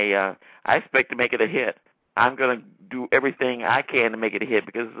I expect to make it a hit. I'm going to do everything I can to make it a hit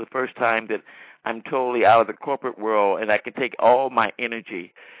because it's the first time that I'm totally out of the corporate world, and I can take all my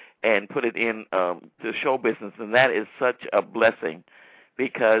energy and put it in the show business, and that is such a blessing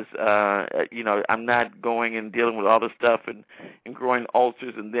because, I'm not going and dealing with all the stuff and growing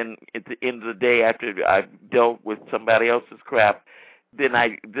ulcers, and then at the end of the day, after I've dealt with somebody else's crap, then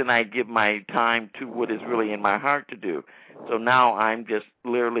I give my time to what is really in my heart to do. So now I'm just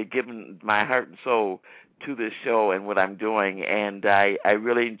literally giving my heart and soul to this show and what I'm doing, and I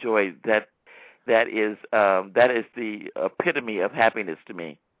really enjoy that. That is the epitome of happiness to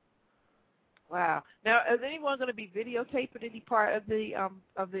me. Wow. Now, is anyone going to be videotaping any part of the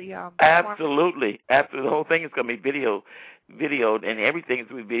Absolutely. After the whole thing is going to be videoed, and everything is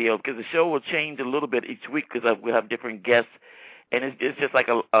going to be videoed because the show will change a little bit each week because we'll have different guests, and it's just like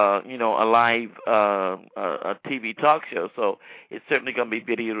a live a TV talk show. So it's certainly going to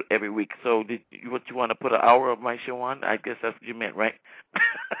be videoed every week. So what you want to put an hour of my show on? I guess that's what you meant, right?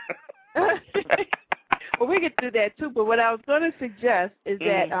 Well, we could do that too. But what I was going to suggest is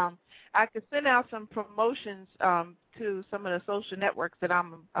that I could send out some promotions to some of the social networks that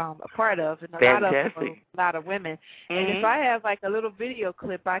I'm a part of, and Fantastic. a lot of women. And if I have like a little video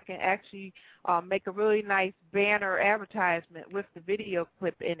clip, I can actually make a really nice banner advertisement with the video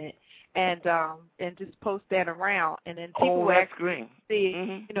clip in it, and just post that around, and then people will actually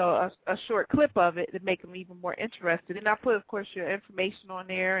see, you know, a short clip of it to make them even more interested. And I put, of course, your information on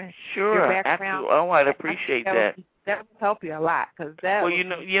there and your background. Absolutely. Oh, I'd appreciate that. That would help you a lot, because that. Well, you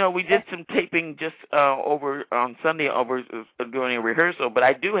know, we did some taping just over on Sunday during a rehearsal, but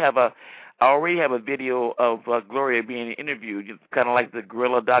I already have a video of Gloria being interviewed. It's kind of like the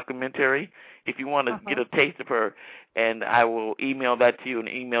Gorilla documentary. If you want to get a taste of her, and I will email that to you and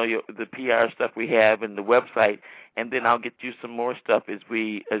email you the PR stuff we have and the website, and then I'll get you some more stuff as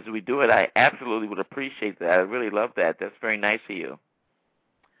we do it. I absolutely would appreciate that. I really love that. That's very nice of you.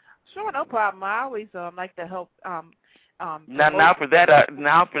 Sure, no problem. I always like to help. Now for that,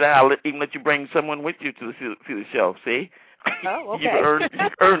 I'll even let you bring someone with you to the show. See? Oh, okay.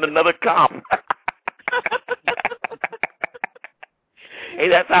 You've earned another comp. Hey,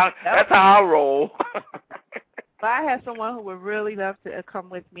 that's how I roll. But I have someone who would really love to come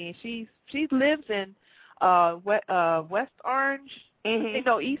with me. She lives in West Orange.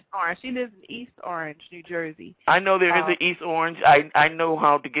 No, East Orange. She lives in East Orange, New Jersey. I know there is an East Orange. I know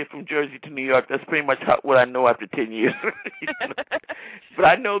how to get from Jersey to New York. That's pretty much what I know after 10 years. But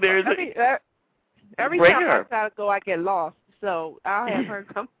I know there is every time I try to go, I get lost. So I'll have her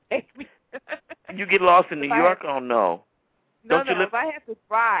come take me. You get lost in New York? Oh, no. If I have to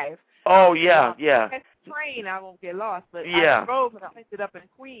drive. Oh, yeah. If I have to train, I won't get lost. But I drove and I ended up in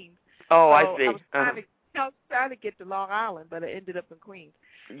Queens. Oh, so I see. I was trying to get to Long Island, but I ended up in Queens.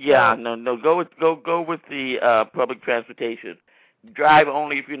 Yeah, no. Go with the public transportation. Drive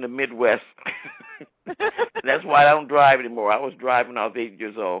only if you're in the Midwest. That's why I don't drive anymore. I was driving when I was 8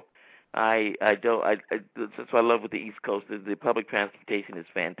 years old. That's what I love with the East Coast. The public transportation is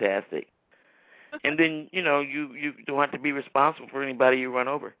fantastic. And then, you don't have to be responsible for anybody you run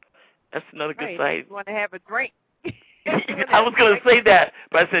over. That's another good side. You want to have a drink. I was going to say that,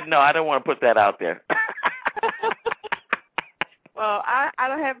 but I said, no, I don't want to put that out there. Well, I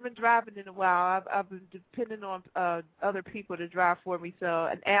haven't been driving in a while. I've been depending on other people to drive for me, so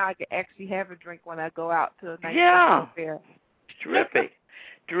now I can actually have a drink when I go out to a nice fair. Terrific.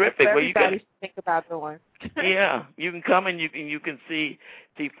 So everybody should think about going. Yeah, you can come and you can see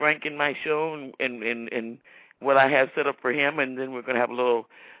Frank in my show and what I have set up for him, and then we're going to have a little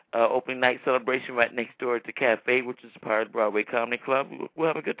opening night celebration right next door at the cafe, which is part of the Broadway Comedy Club. We'll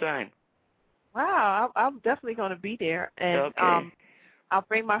have a good time. Wow, I'm definitely going to be there, and I'll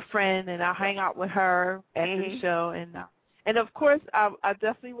bring my friend and I'll hang out with her after the show, and of course I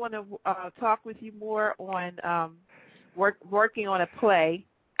definitely want to talk with you more on working on a play.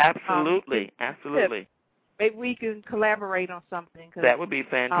 Absolutely. Maybe we can collaborate on something. Cause, that would be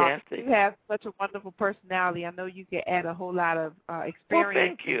fantastic. You have such a wonderful personality. I know you can add a whole lot of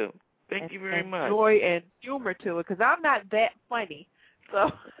experience. Well, thank you very much. Joy and humor to it, because I'm not that funny.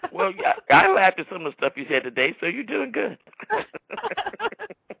 So. Well, I laughed at some of the stuff you said today, so you're doing good.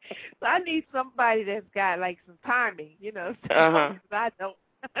 So I need somebody that's got like some timing, so I don't.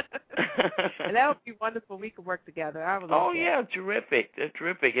 And that would be wonderful. We could work together. I would love that. Yeah, terrific. That's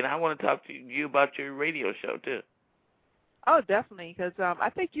terrific. And I want to talk to you about your radio show, too. Oh, definitely, because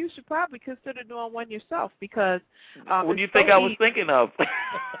I think you should probably consider doing one yourself, because what do you think I was thinking of?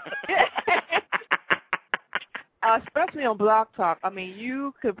 Especially on Blog Talk. I mean,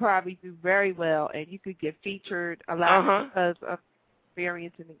 you could probably do very well, and you could get featured a lot because of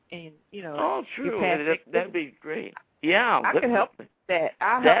experience and Oh, true. That'd be great. Yeah, I can help with that.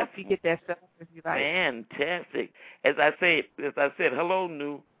 I'll help you get that stuff if you like. Fantastic. As I said, hello,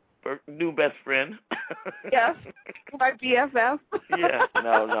 new best friend. Yes, my BFF. Yeah,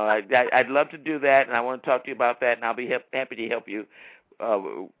 no. I'd love to do that, and I want to talk to you about that, and I'll be happy to help you,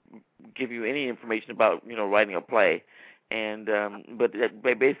 give you any information about writing a play. And but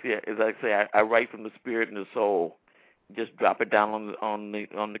basically, as I say, I write from the spirit and the soul. Just drop it down on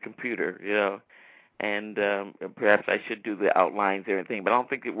the computer, And perhaps I should do the outlines and everything, but I don't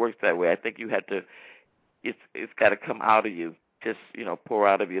think it works that way. I think you have to. It's got to come out of you, just pour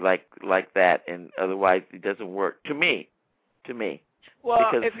out of you like that, and otherwise it doesn't work to me.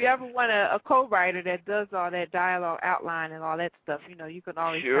 Well, if you ever want a co-writer that does all that dialogue outline and all that stuff, you can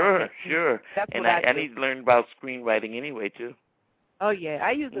always. Sure. That's and what I need to learn about screenwriting anyway too. Oh yeah,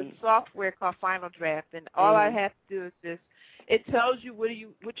 I use a software called Final Draft, and all I have to do is just. It tells you what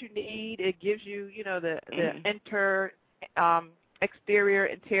you need. It gives you, the exterior,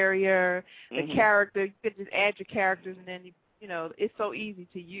 interior, the character. You can just add your characters, and then you it's so easy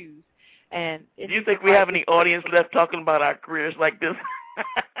to use. And do you think we have any audience left talking about our careers like this?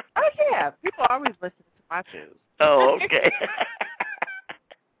 Oh, yeah. People always listen to my shows. Oh, okay.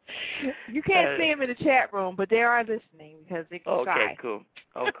 You can't see them in the chat room, but they are listening because they can try. Okay, cool.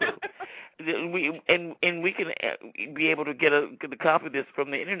 Oh, cool. we can be able to get a copy of this from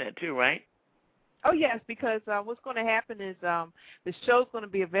the internet too, right? Oh, yes, because what's going to happen is the show's going to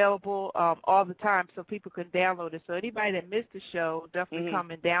be available all the time so people can download it. So anybody that missed the show, definitely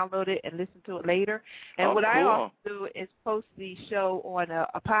come and download it and listen to it later. And what I also do is post the show on a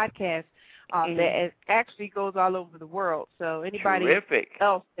podcast that actually goes all over the world. So anybody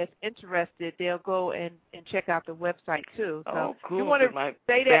else that's interested, they'll go and check out the website, too. So cool. You want to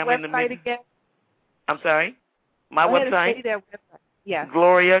say that website again? I'm sorry? My go website? Ahead and say that website. Yeah.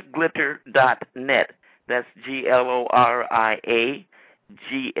 GloriaGlitter.net. That's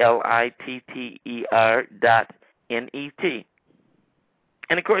GloriaGlitter.net. And,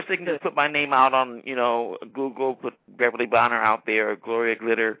 of course, they can just put my name out on, Google, put Beverly Bonner out there, or Gloria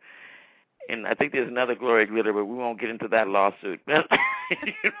Glitter. And I think there's another Gloria Glitter, but we won't get into that lawsuit. But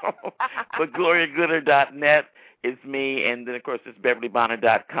GloriaGlitter.net is me, and then, of course, it's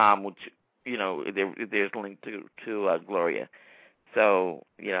BeverlyBonner.com, which, there's a link to Gloria. So,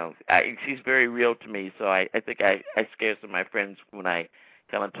 she's very real to me, so I think I scare some of my friends when I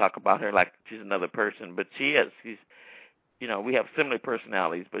kind of talk about her like she's another person. But she is. She's, we have similar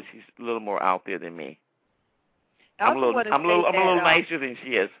personalities, but she's a little more out there than me. I'm a little nicer than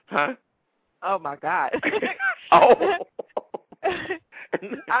she is, huh? Oh, my God. Oh.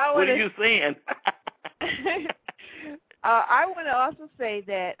 What are you saying? I want to also say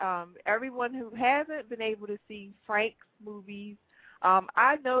that everyone who hasn't been able to see Frank's movies,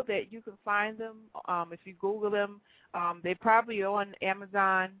 I know that you can find them if you Google them. They're probably on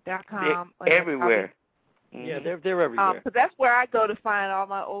Amazon.com. They're everywhere. Yeah, they're everywhere. But that's where I go to find all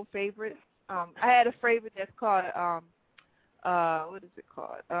my old favorites. I had a favorite that's called, what is it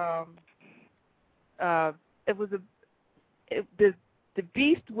called? It was the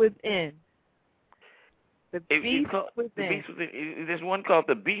Beast Within. The Beast Within. There's one called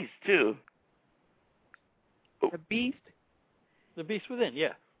The Beast, too. The Beast? The Beast Within,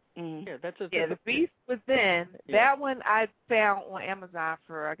 yeah. Mm-hmm. Yeah, The Beast Within. Yeah. That one I found on Amazon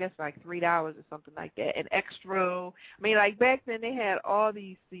for, I guess, like $3 or something like that. And Extra. I mean, like, back then they had all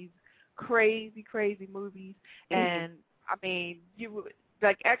these crazy, crazy movies. And, I mean,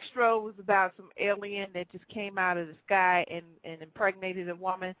 like, Extra was about some alien that just came out of the sky and impregnated a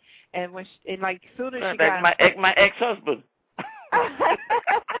woman, and as soon as she got my ex-husband.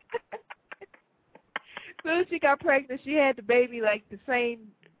 As soon as she got pregnant, she had the baby like the same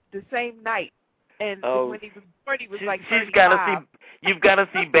night, and when he was born, he was like 35. You've got to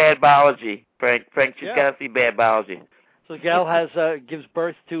see Bad Biology, Frank. She's got to see Bad Biology. So the gal gives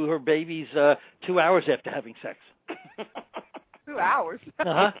birth to her babies 2 hours after having sex. 2 hours.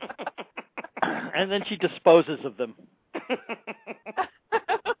 Uh-huh. And then she disposes of them.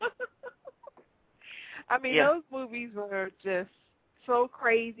 I mean, those movies were just so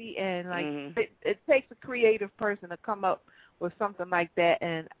crazy, and it takes a creative person to come up with something like that.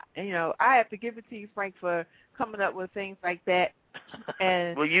 And I have to give it to you, Frank, for coming up with things like that.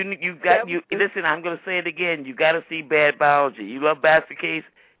 And well, listen. I'm going to say it again. You got to see Bad Biology. You love Basket Case.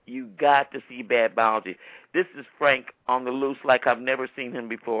 You got to see Bad Biology. This is Frank on the loose like I've never seen him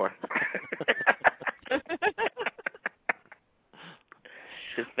before.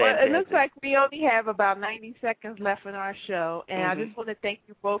 Well, it looks like we only have about 90 seconds left in our show, and I just want to thank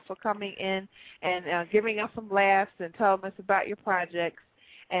you both for coming in and giving us some laughs and telling us about your projects.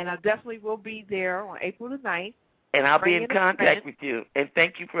 And I definitely will be there on April the 9th. And I'll be in contact with you. And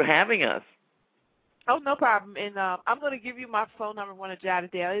thank you for having us. Oh, no problem. And I'm going to give you my phone number when I jot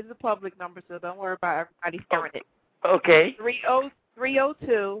it down. It's a public number, so don't worry about everybody hearing it. Okay.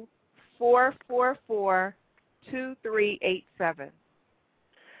 302-444-2387.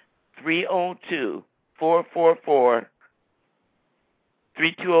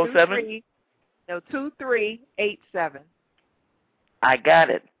 302-444-3207? No, 2387. I got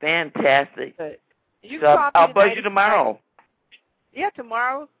it. Fantastic. Good. I'll buzz you tomorrow. Yeah,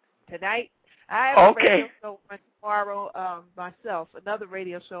 tomorrow, tonight. I have a radio show on tomorrow myself, another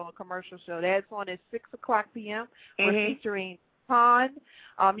radio show, a commercial show. That's on at 6 o'clock p.m. We're featuring Pond.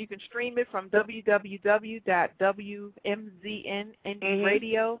 You can stream it from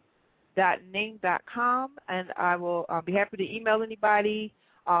www.wmznradio.ning.com, and I will be happy to email anybody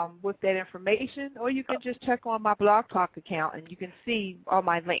with that information, or you can just check on my Blog Talk account, and you can see all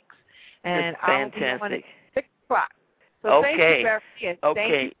my links. And That's fantastic. I'll be on at 6 o'clock. So thank you, Beverly. Okay.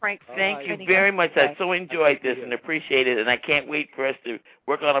 Thank you, Frank. Thank you very much. I so enjoyed this and appreciate it, and I can't wait for us to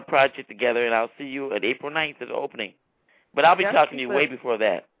work on a project together, and I'll see you at April 9th at the opening. But I'll be talking to you way before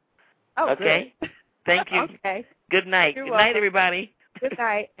that. Oh, okay? Good. Thank you. Okay. Good night. You're Good welcome. night, everybody. Good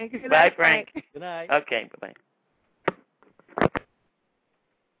night. And good Bye, night, Frank. Good night. Okay, bye-bye.